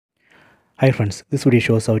Hi friends, this video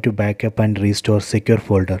shows how to backup and restore secure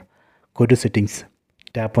folder. Go to settings,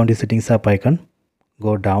 tap on the settings app icon,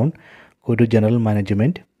 go down, go to general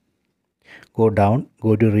management, go down,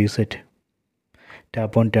 go to reset,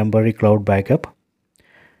 tap on temporary cloud backup,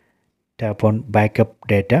 tap on backup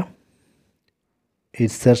data.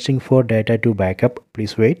 It's searching for data to backup,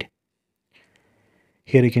 please wait.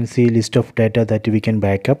 Here you can see list of data that we can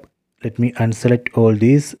backup. Let me unselect all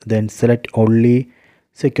these, then select only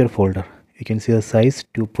secure folder. You can see the size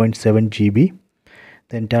 2.7 GB.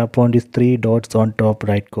 Then tap on these three dots on top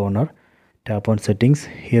right corner, tap on settings.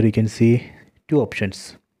 Here you can see two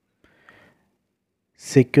options: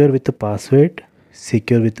 secure with the password,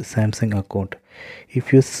 secure with Samsung account.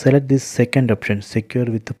 If you select this second option, secure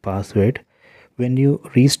with the password, when you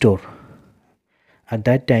restore, at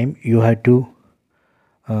that time you have to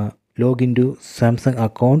log into Samsung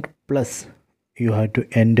account, plus you have to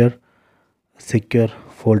enter secure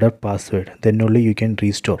folder password, then only you can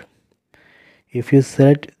restore. If you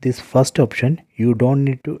select this first option, you don't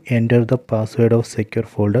need to enter the password of secure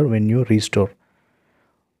folder when you restore.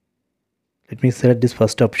 Let me select this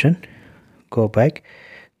first option, go back,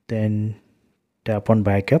 then tap on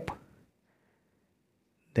backup,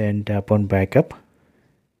 then tap on backup.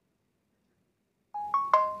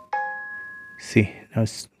 See, now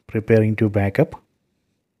it's preparing to backup.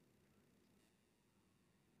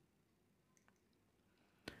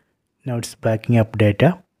 Now it's backing up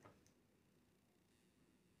data.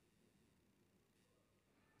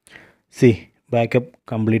 See, backup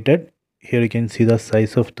completed. Here you can see the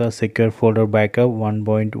size of the secure folder backup,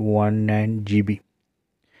 1.19 GB.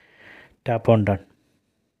 Tap on done.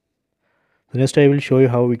 So next I will show you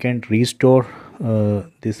how we can restore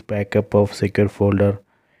this backup of secure folder.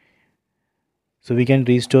 So we can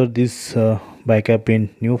restore this backup in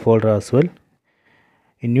new folder as well.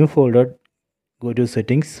 In new folder, go to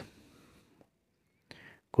settings,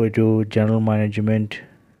 go to general management,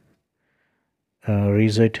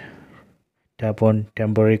 reset, tap on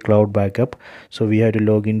temporary cloud backup. So we have to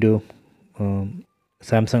log into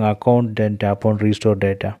Samsung account, then tap on restore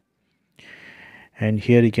data, and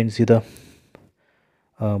here you can see the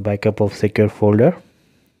backup of secure folder.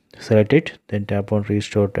 Select it, then tap on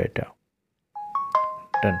restore data.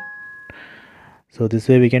 Done. So this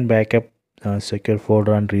way we can backup secure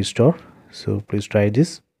folder and restore. So please try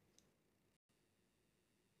this.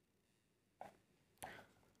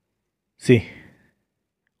 See,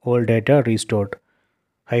 all data restored.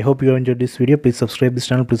 I hope you enjoyed this video. Please subscribe this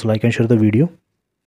channel, please like and share the video.